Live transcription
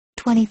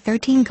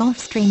2013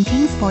 Gulfstream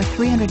Kingsport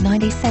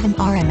 397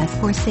 RMS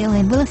for sale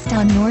in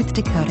Williston, North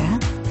Dakota,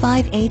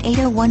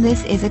 58801.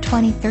 This is a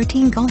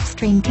 2013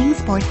 Gulfstream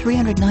Kingsport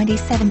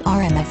 397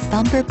 RMS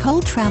bumper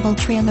pull travel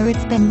trailer.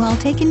 It's been well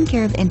taken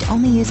care of and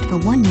only used for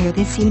 1 year.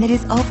 This unit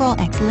is overall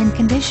excellent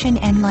condition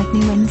and like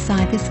new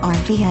inside. This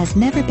RV has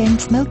never been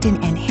smoked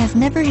in and has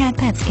never had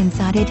pets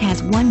inside. It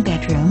has 1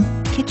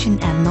 bedroom, kitchen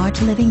and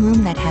large living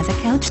room that has a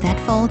couch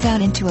that folds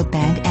out into a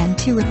bed and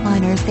 2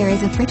 recliners. There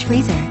is a fridge,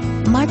 freezer,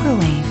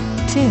 microwave,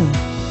 2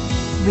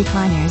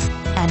 recliners,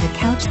 and a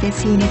couch.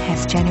 This unit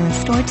has generous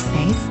storage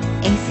space,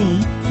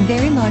 AC,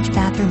 very large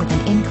bathroom with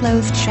an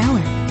enclosed shower,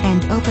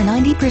 and over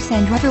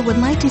 90% rubber. Would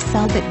like to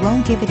sell but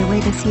won't give it away.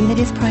 This unit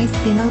is priced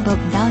below book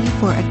value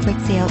for a quick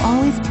sale.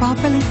 Always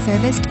properly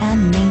serviced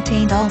and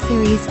maintained. All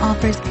series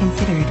offers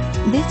considered.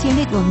 This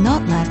unit will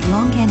not last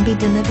long. Can be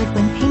delivered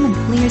when payment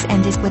clears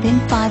and is within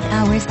 5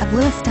 hours of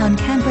Williston.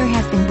 Camper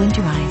has been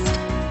winterized.